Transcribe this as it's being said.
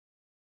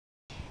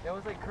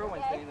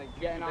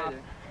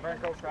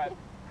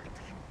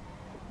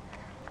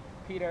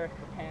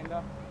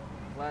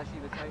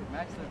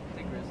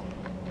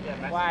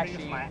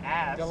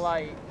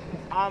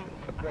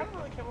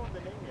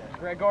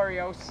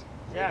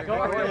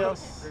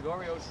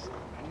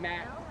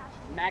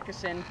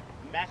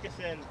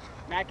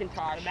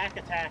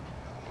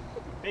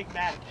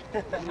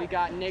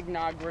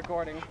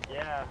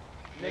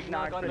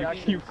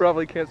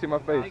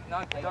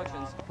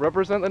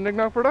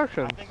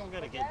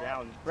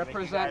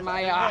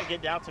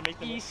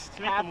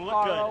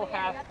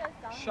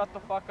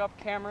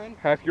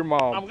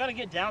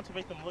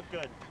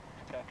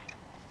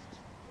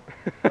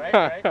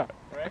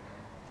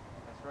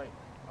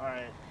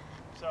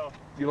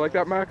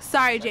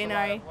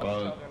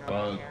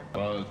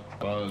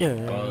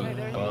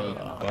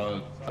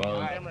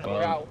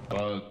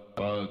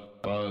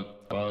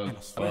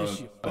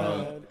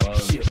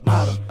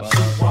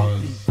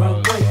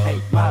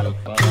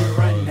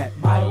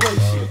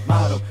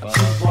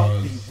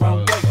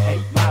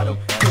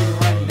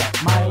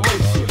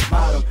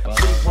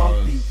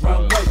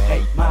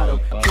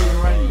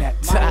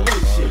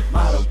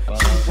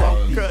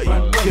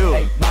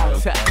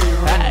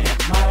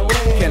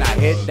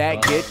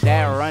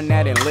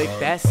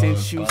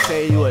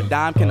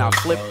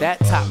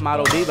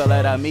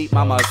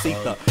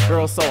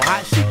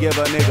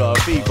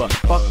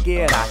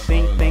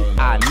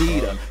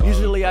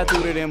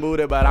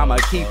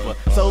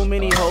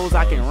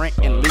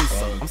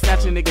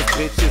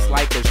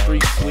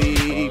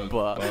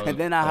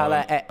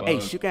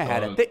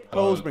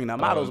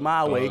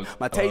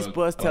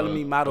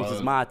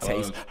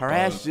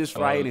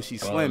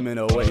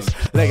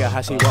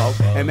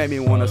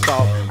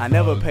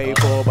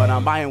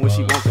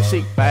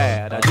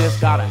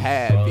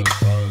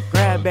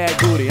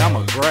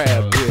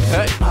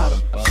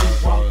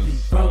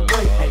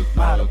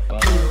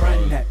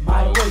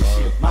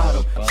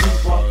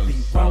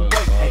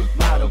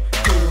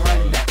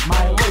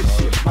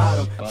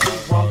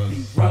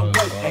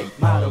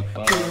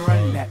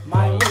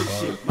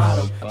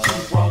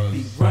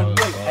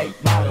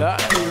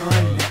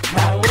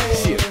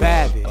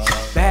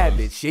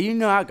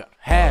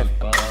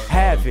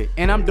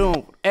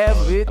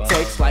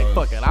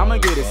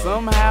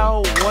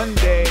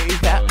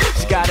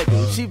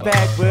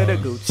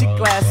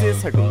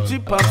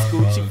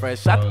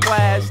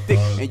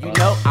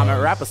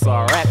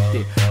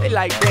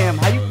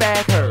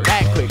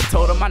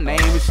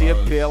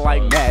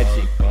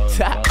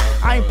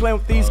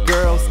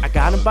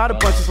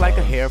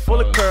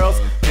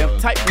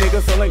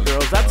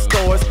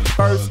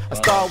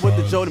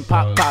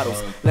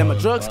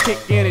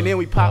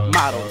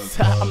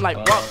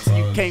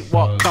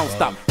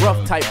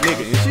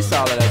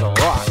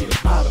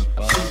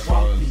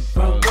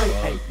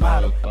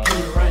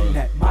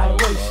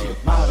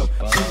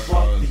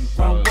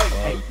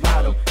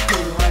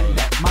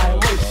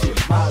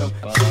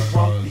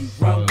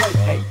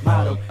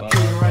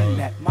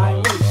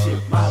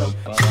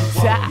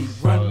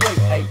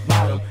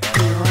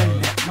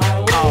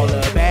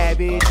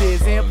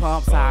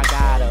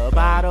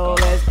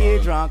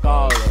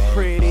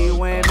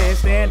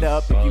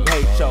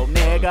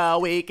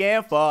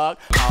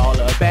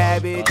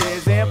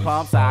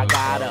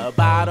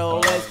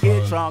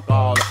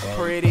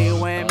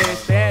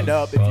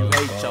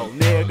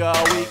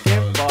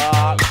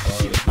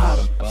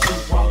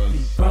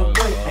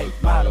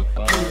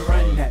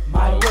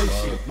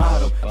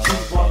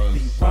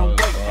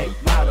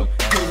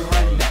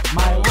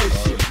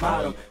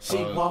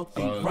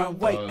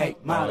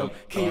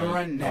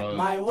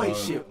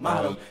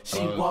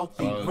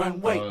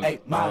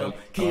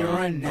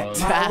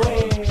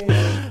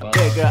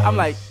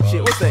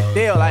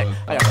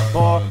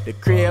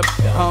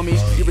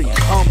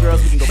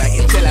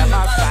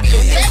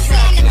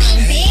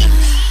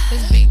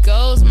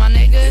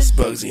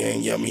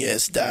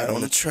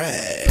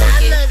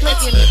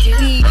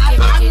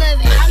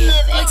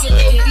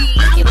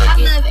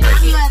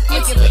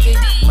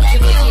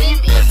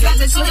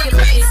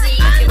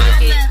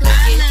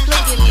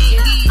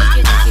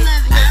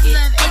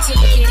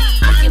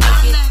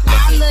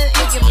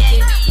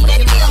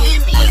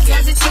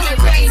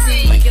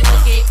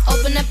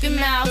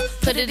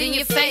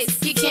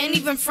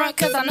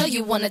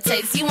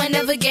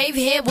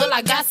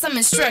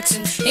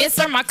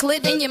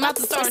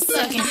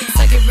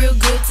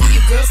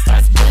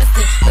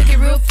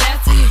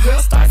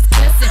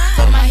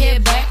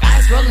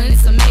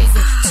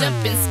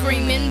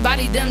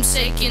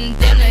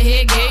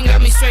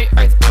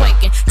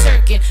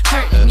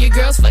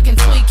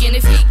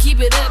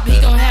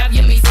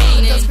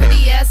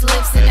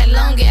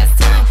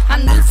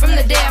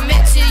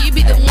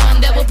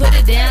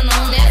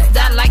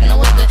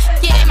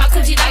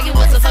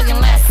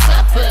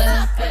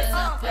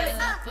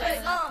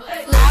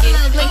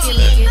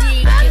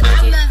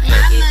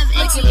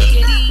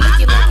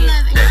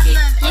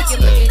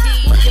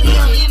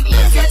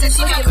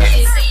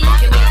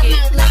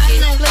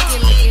Look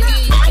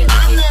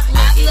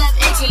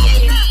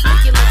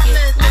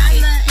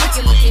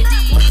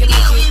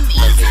it,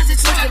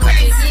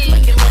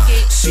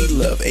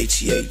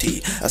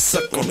 H-E-A-D. I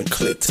suck on the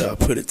clit till I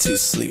put it to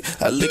sleep.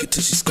 I lick it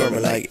till she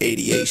squirming like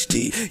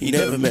ADHD. You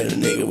never met a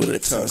nigga with a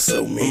tongue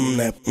so mean.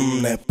 That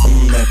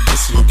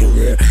pussy looking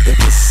rare. That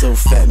pussy so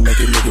fat, make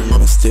a nigga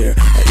wanna stare.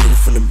 I eat it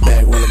from the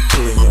back while I'm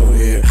pulling your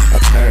hair. I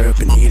tie her up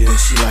and eat it and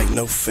she like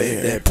no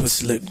fair. That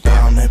pussy look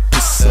brown, that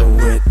pussy so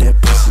wet.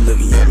 That pussy look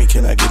yummy,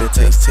 can I get a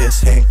taste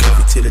test? Handcuff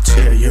you to the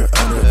chair, you're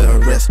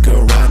under arrest. Go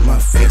ride my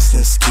face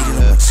and skeet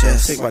it on my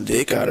chest. Take my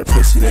dick out of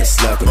pussy, then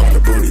slap it on the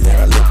booty.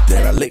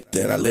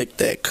 Then I lick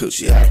that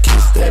coochie. I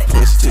kiss that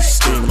pussy till she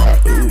scream out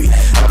ooey.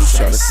 I'm just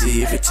trying to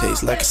see if it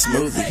tastes like a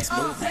smoothie.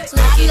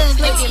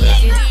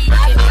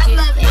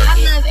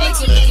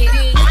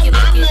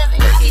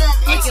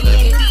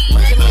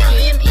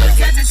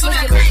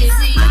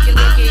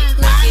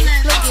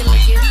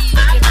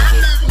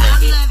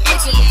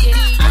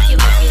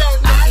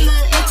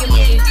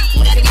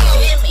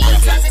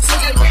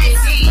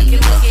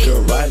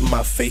 Girl, ride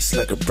my face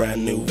like a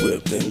brand new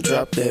whip. Then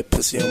drop that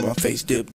pussy on my face, dip.